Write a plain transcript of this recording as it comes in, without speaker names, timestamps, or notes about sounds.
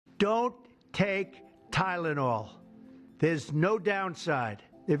Don't take Tylenol. There's no downside.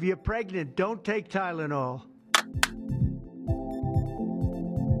 If you're pregnant, don't take Tylenol.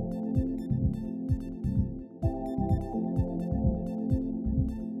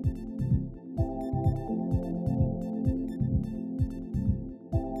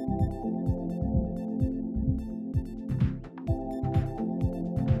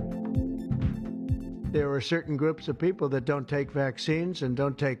 There are certain groups of people that don't take vaccines and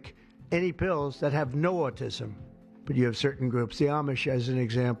don't take any pills that have no autism. But you have certain groups, the Amish as an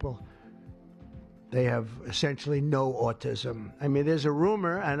example, they have essentially no autism. I mean, there's a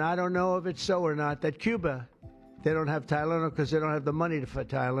rumor, and I don't know if it's so or not, that Cuba, they don't have Tylenol because they don't have the money for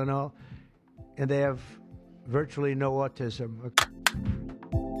Tylenol, and they have virtually no autism.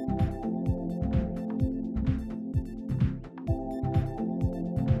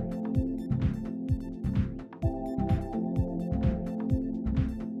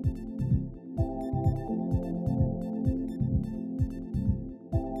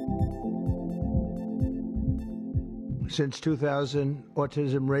 Since 2000,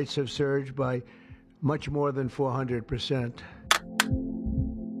 autism rates have surged by much more than 400%.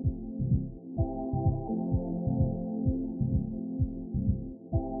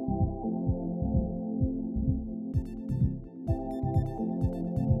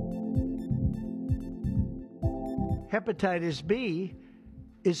 Hepatitis B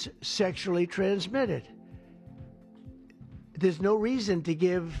is sexually transmitted. There's no reason to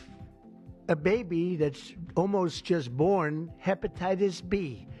give a baby that's almost just born hepatitis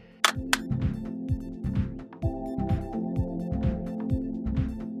B.